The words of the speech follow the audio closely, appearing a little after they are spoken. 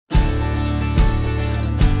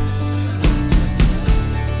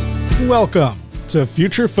Welcome to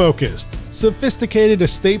Future Focused, Sophisticated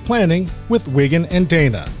Estate Planning with Wiggin and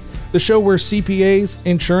Dana, the show where CPAs,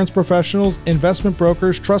 insurance professionals, investment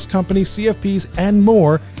brokers, trust companies, CFPs, and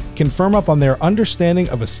more can firm up on their understanding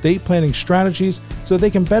of estate planning strategies so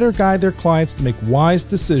they can better guide their clients to make wise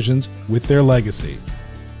decisions with their legacy.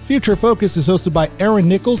 Future Focus is hosted by Erin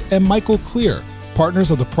Nicholls and Michael Clear,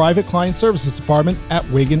 partners of the Private Client Services Department at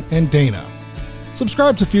Wiggin and Dana.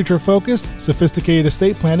 Subscribe to Future Focused, Sophisticated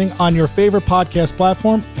Estate Planning on your favorite podcast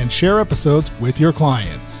platform and share episodes with your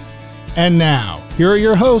clients. And now, here are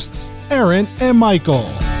your hosts, Erin and Michael.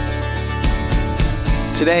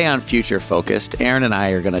 Today on Future Focused, Erin and I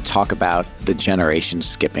are going to talk about the generation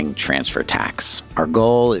skipping transfer tax. Our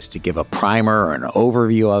goal is to give a primer or an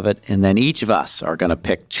overview of it, and then each of us are going to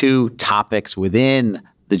pick two topics within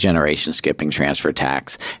the generation skipping transfer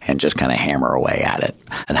tax and just kind of hammer away at it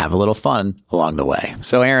and have a little fun along the way.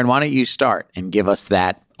 So Erin, why don't you start and give us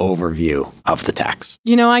that overview of the tax?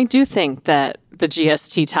 You know, I do think that the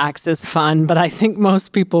GST tax is fun, but I think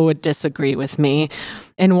most people would disagree with me.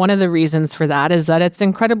 And one of the reasons for that is that it's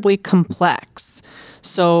incredibly complex.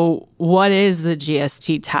 So what is the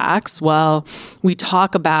GST tax? Well, we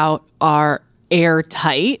talk about our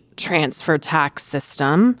airtight transfer tax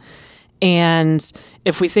system. And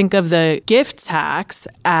if we think of the gift tax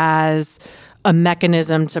as a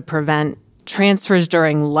mechanism to prevent transfers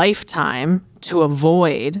during lifetime to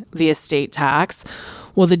avoid the estate tax,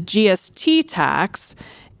 well, the GST tax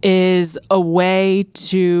is a way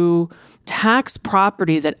to tax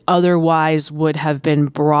property that otherwise would have been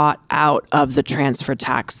brought out of the transfer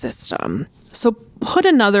tax system. So put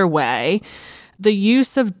another way, the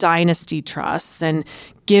use of dynasty trusts and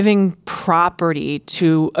giving property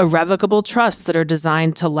to irrevocable trusts that are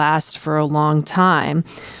designed to last for a long time,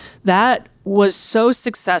 that was so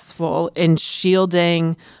successful in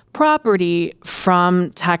shielding property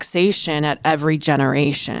from taxation at every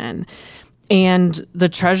generation. And the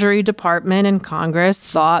Treasury Department and Congress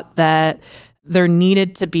thought that there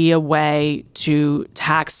needed to be a way to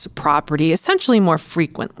tax property essentially more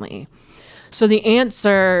frequently. So the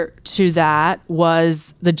answer to that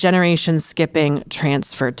was the generation skipping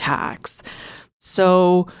transfer tax.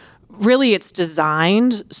 So really it's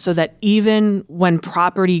designed so that even when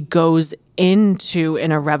property goes into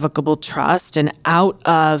an irrevocable trust and out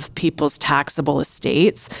of people's taxable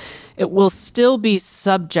estates, it will still be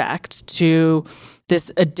subject to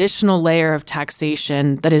this additional layer of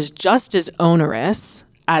taxation that is just as onerous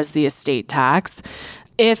as the estate tax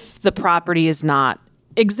if the property is not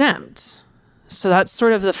exempt. So that's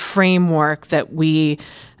sort of the framework that we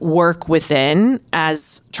work within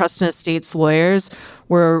as trust and estates lawyers.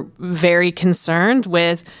 We're very concerned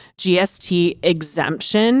with GST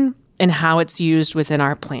exemption and how it's used within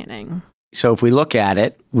our planning. So if we look at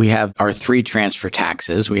it, we have our three transfer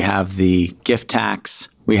taxes. We have the gift tax,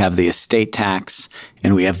 we have the estate tax,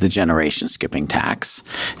 and we have the generation skipping tax.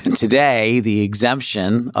 And today, the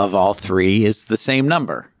exemption of all three is the same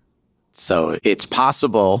number. So it's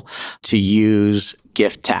possible to use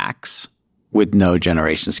gift tax with no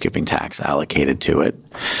generation skipping tax allocated to it.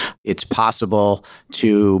 It's possible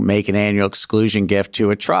to make an annual exclusion gift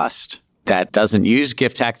to a trust that doesn't use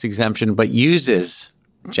gift tax exemption, but uses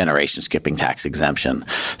generation skipping tax exemption.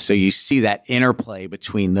 So you see that interplay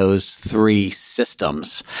between those three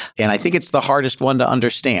systems. And I think it's the hardest one to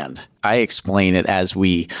understand. I explain it as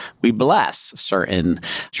we bless certain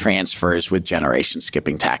transfers with generation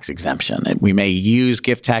skipping tax exemption. And we may use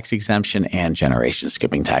gift tax exemption and generation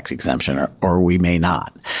skipping tax exemption, or we may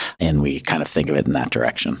not. And we kind of think of it in that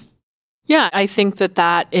direction. Yeah, I think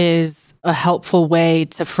that is a helpful way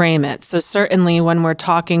to frame it. So certainly when we're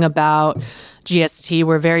talking about GST,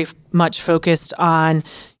 we're very much focused on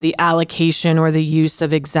the allocation or the use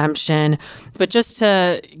of exemption. But just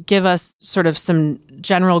to give us sort of some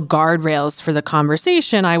general guardrails for the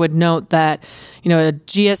conversation, I would note that, a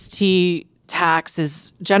GST tax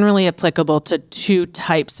is generally applicable to two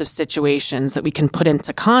types of situations that we can put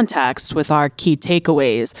into context with our key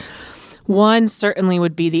takeaways. One certainly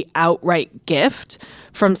would be the outright gift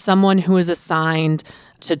from someone who is assigned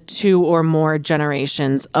to two or more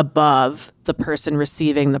generations above the person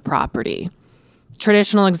receiving the property.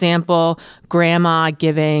 Traditional example, grandma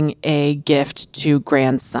giving a gift to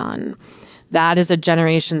grandson. That is a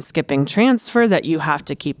generation skipping transfer that you have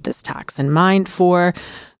to keep this tax in mind for.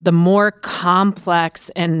 The more complex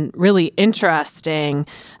and really interesting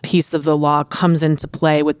piece of the law comes into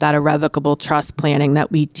play with that irrevocable trust planning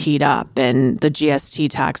that we teed up and the GST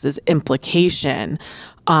tax's implication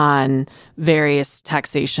on various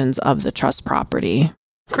taxations of the trust property.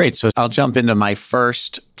 Great. So I'll jump into my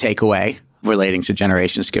first takeaway relating to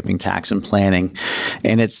generation skipping tax and planning,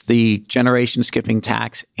 and it's the generation skipping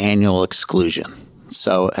tax annual exclusion.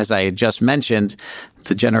 So as I had just mentioned,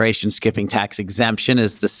 the generation skipping tax exemption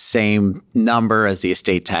is the same number as the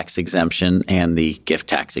estate tax exemption and the gift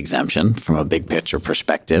tax exemption from a big picture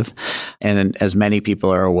perspective. And as many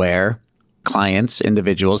people are aware, clients,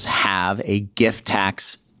 individuals have a gift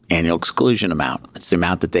tax annual exclusion amount. It's the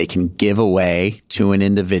amount that they can give away to an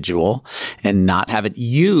individual and not have it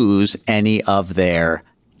use any of their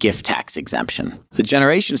gift tax exemption. The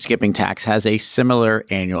generation skipping tax has a similar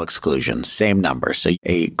annual exclusion, same number. So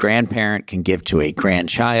a grandparent can give to a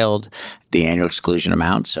grandchild the annual exclusion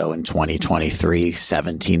amount. So in 2023,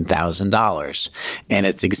 $17,000. And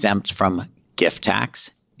it's exempt from gift tax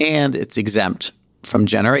and it's exempt from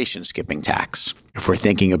generation skipping tax. If we're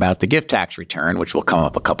thinking about the gift tax return, which will come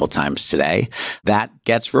up a couple times today, that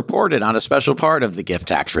gets reported on a special part of the gift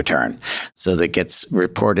tax return. So that gets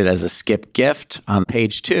reported as a skip gift on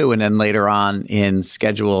page 2, and then later on in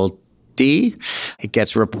Schedule D, it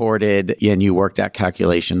gets reported and you work that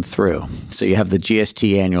calculation through. So you have the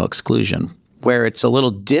GST annual exclusion. Where it's a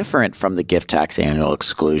little different from the gift tax annual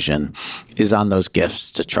exclusion is on those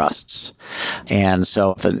gifts to trusts. And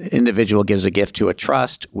so if an individual gives a gift to a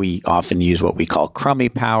trust, we often use what we call crummy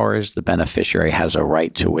powers. The beneficiary has a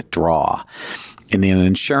right to withdraw. In an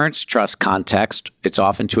insurance trust context, it's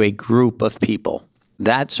often to a group of people.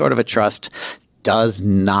 That sort of a trust does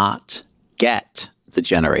not get the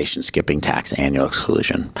generation skipping tax annual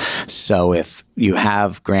exclusion. So if you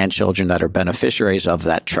have grandchildren that are beneficiaries of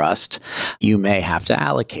that trust, you may have to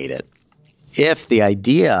allocate it. If the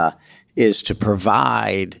idea is to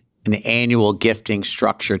provide an annual gifting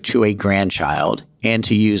structure to a grandchild and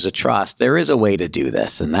to use a trust, there is a way to do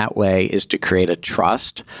this. And that way is to create a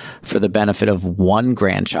trust for the benefit of one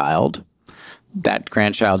grandchild. That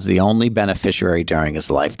grandchild's the only beneficiary during his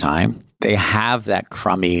lifetime. They have that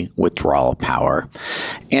crummy withdrawal power.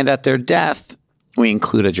 And at their death, we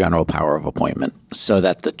include a general power of appointment so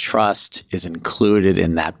that the trust is included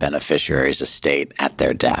in that beneficiary's estate at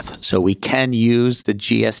their death. So we can use the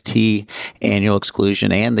GST annual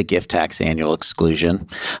exclusion and the gift tax annual exclusion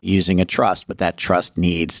using a trust, but that trust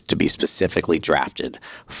needs to be specifically drafted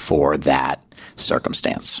for that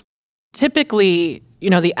circumstance. Typically,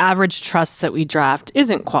 the average trust that we draft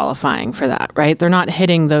isn't qualifying for that, right? They're not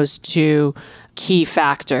hitting those two key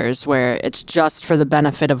factors where it's just for the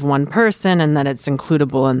benefit of one person and that it's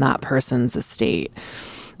includable in that person's estate.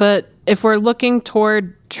 But if we're looking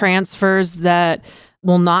toward transfers that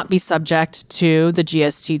will not be subject to the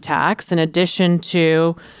GST tax, in addition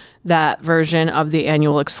to that version of the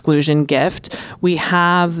annual exclusion gift, we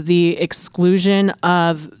have the exclusion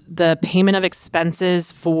of the payment of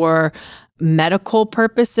expenses for medical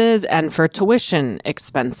purposes and for tuition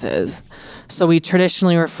expenses. So we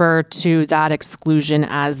traditionally refer to that exclusion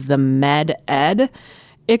as the med ed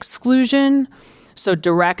exclusion. So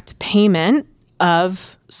direct payment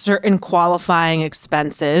of certain qualifying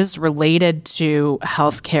expenses related to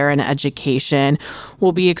healthcare and education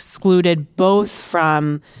will be excluded both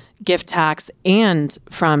from gift tax and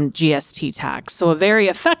from GST tax. So a very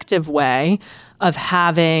effective way of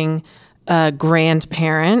having a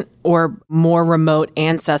grandparent or more remote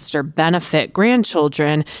ancestor benefit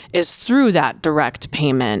grandchildren is through that direct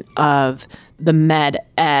payment of the med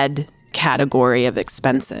ed category of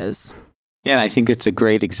expenses. Yeah, I think it's a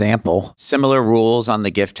great example. Similar rules on the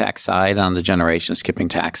gift tax side, on the generation skipping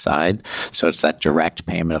tax side. So it's that direct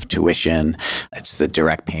payment of tuition. It's the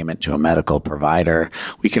direct payment to a medical provider.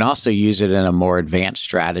 We can also use it in a more advanced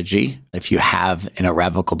strategy. If you have an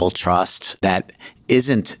irrevocable trust that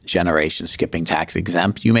isn't generation skipping tax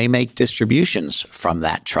exempt, you may make distributions from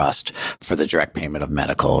that trust for the direct payment of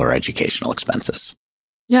medical or educational expenses.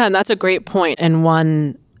 Yeah, and that's a great point, and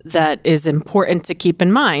one that is important to keep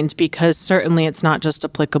in mind because certainly it's not just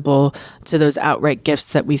applicable to those outright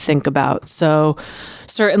gifts that we think about. So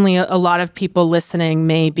certainly a lot of people listening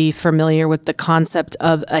may be familiar with the concept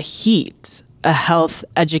of a HEAT, a health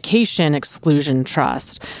education exclusion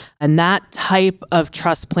trust. And that type of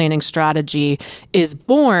trust planning strategy is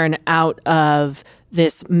born out of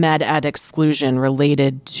this med ed exclusion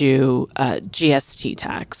related to GST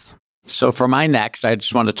tax. So for my next, I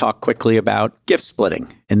just want to talk quickly about gift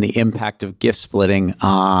splitting and the impact of gift splitting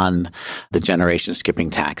on the generation skipping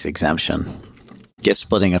tax exemption. Gift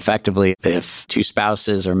splitting effectively, if two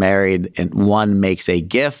spouses are married and one makes a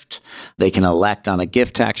gift, they can elect on a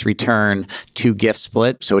gift tax return to gift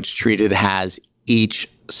split. So it's treated as each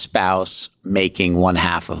spouse making one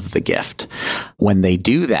half of the gift. When they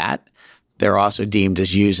do that, they're also deemed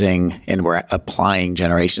as using, and we're applying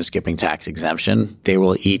generation skipping tax exemption. They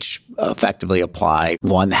will each effectively apply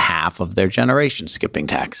 1/2 of their generation skipping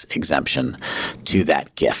tax exemption to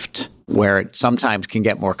that gift. Where it sometimes can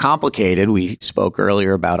get more complicated, we spoke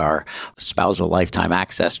earlier about our spousal lifetime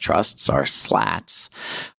access trusts, our SLATs.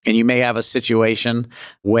 And you may have a situation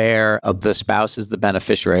where the spouse is the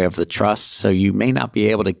beneficiary of the trust, so you may not be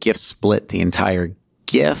able to gift split the entire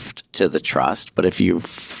gift to the trust, but if you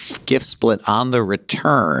gift split on the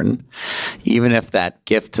return, even if that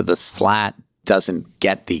gift to the SLAT doesn't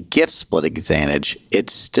get the gift split advantage, it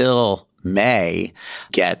still may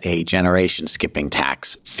get a generation skipping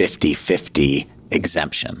tax 50/50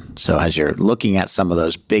 exemption. So as you're looking at some of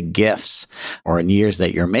those big gifts, or in years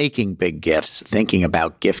that you're making big gifts, thinking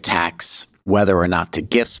about gift tax, whether or not to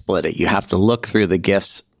gift split it, you have to look through the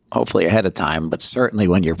gifts hopefully ahead of time, but certainly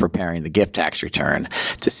when you're preparing the gift tax return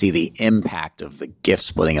to see the impact of the gift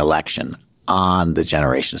splitting election on the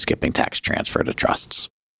generation skipping tax transfer to trusts.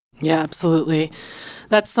 Yeah, absolutely.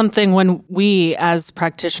 That's something when we as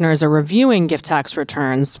practitioners are reviewing gift tax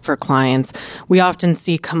returns for clients, we often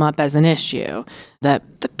see come up as an issue that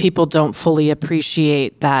people don't fully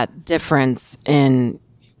appreciate that difference in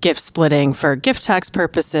gift splitting for gift tax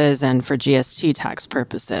purposes and for GST tax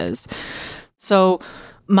purposes. So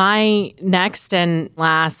my next and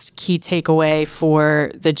last key takeaway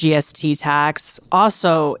for the GST tax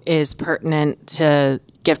also is pertinent to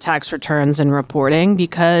gift tax returns and reporting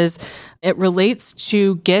because it relates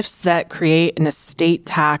to gifts that create an estate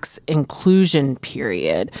tax inclusion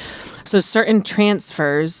period. So certain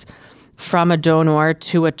transfers from a donor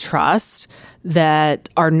to a trust that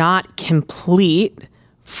are not complete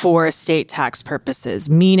for estate tax purposes,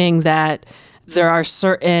 meaning that there are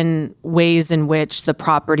certain ways in which the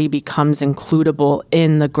property becomes includable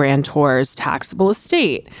in the grantor's taxable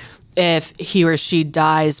estate if he or she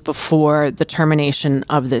dies before the termination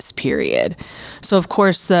of this period. So, of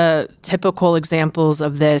course, the typical examples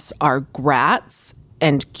of this are grats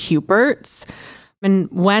and cuberts. And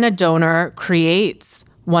when a donor creates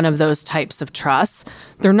one of those types of trusts,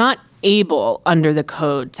 they're not able under the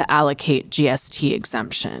code to allocate GST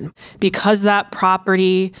exemption because that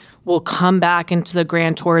property will come back into the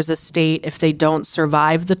grantor's estate if they don't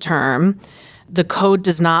survive the term. The code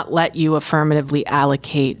does not let you affirmatively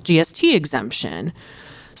allocate GST exemption.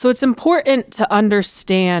 So it's important to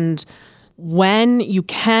understand when you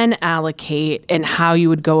can allocate and how you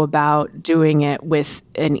would go about doing it with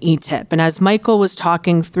an ETIP. And as Michael was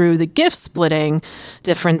talking through the gift splitting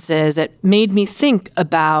differences, it made me think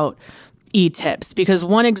about ETIPs because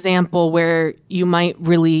one example where you might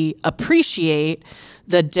really appreciate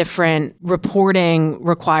the different reporting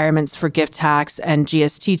requirements for gift tax and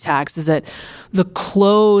GST tax is at the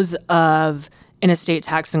close of an estate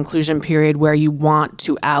tax inclusion period where you want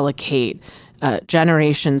to allocate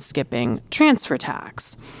generation skipping transfer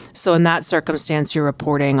tax. So in that circumstance, you're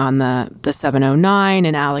reporting on the 709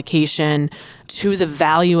 and allocation to the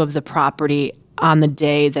value of the property on the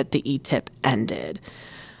day that the ETIP ended.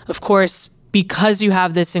 Of course, because you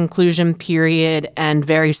have this inclusion period and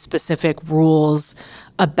very specific rules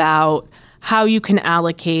about how you can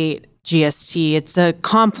allocate GST, it's a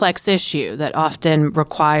complex issue that often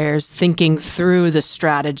requires thinking through the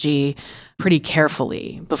strategy pretty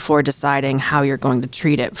carefully before deciding how you're going to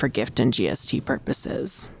treat it for gift and GST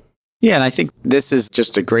purposes. Yeah, and I think this is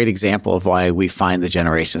just a great example of why we find the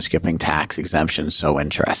generation skipping tax exemption so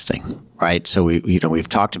interesting, right? So we've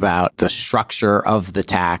talked about the structure of the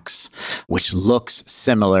tax, which looks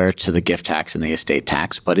similar to the gift tax and the estate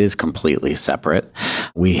tax, but is completely separate.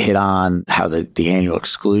 We hit on how the annual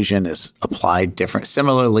exclusion is applied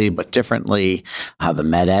similarly, but differently, how the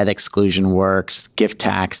med-ed exclusion works, gift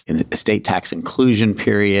tax, and the estate tax inclusion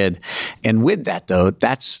period. And with that, though,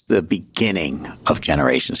 that's the beginning of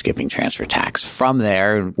generation skipping transfer tax. From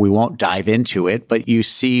there, we won't dive into it, but you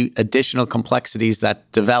see additional complexities that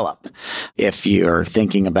develop. If you're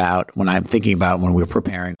thinking about, when we're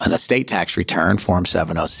preparing an estate tax return, Form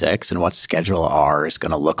 706, and what Schedule R is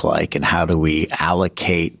going to look like, and how do we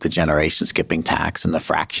allocate the generation skipping tax and the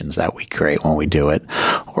fractions that we create when we do it,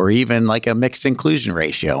 or even like a mixed inclusion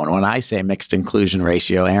ratio. And when I say mixed inclusion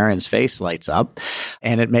ratio, Erin's face lights up,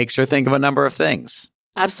 and it makes her think of a number of things.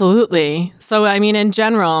 Absolutely. So, in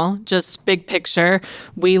general, just big picture,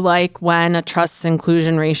 we like when a trust's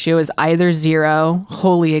inclusion ratio is either 0,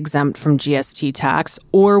 wholly exempt from GST tax,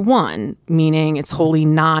 or 1, meaning it's wholly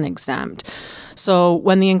non-exempt. So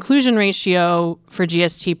when the inclusion ratio for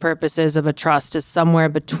GST purposes of a trust is somewhere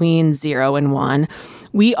between 0 and 1,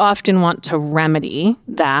 we often want to remedy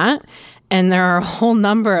that And there are a whole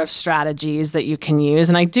number of strategies that you can use.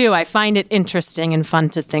 And I find it interesting and fun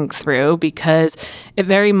to think through because it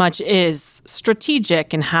very much is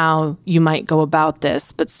strategic in how you might go about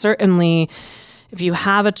this. But certainly, if you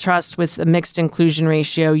have a trust with a mixed inclusion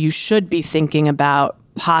ratio, you should be thinking about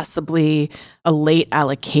possibly a late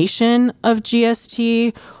allocation of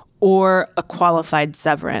GST or a qualified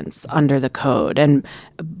severance under the code. And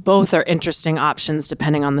both are interesting options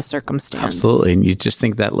depending on the circumstance. Absolutely. And you just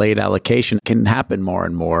think that late allocation can happen more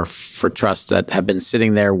and more for trusts that have been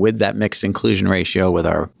sitting there with that mixed inclusion ratio with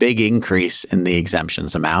our big increase in the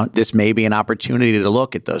exemptions amount. This may be an opportunity to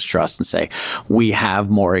look at those trusts and say, we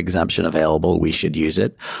have more exemption available, we should use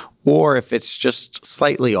it. Or if it's just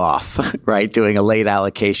slightly off, right, doing a late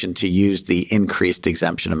allocation to use the increased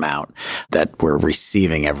exemption amount that we're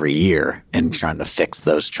receiving every year and trying to fix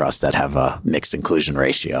those trusts that have a mixed inclusion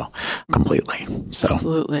ratio completely. So,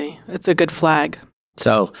 absolutely. It's a good flag.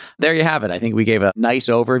 So there you have it. I think we gave a nice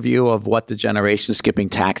overview of what the generation skipping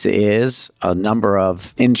tax is, a number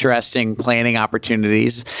of interesting planning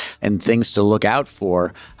opportunities and things to look out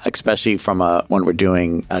for, especially from when we're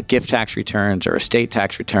doing gift tax returns or estate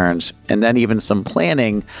tax returns, and then even some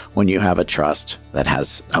planning when you have a trust that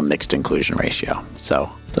has a mixed inclusion ratio. So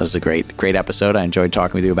that was a great episode. I enjoyed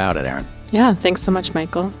talking with you about it, Erin. Yeah, thanks so much,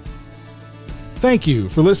 Michael. Thank you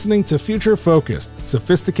for listening to Future Focused,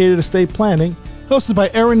 Sophisticated Estate Planning, hosted by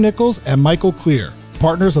Erin Nicholls and Michael Clear,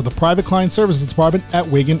 partners of the Private Client Services Department at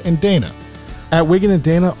Wiggin & Dana. At Wiggin &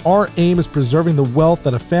 Dana, our aim is preserving the wealth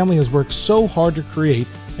that a family has worked so hard to create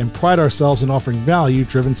and pride ourselves in offering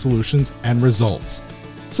value-driven solutions and results.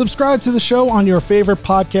 Subscribe to the show on your favorite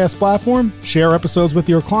podcast platform, share episodes with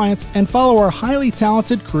your clients, and follow our highly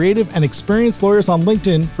talented, creative, and experienced lawyers on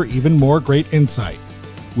LinkedIn for even more great insight.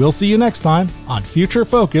 We'll see you next time on Future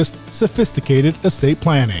Focused, Sophisticated Estate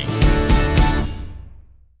Planning.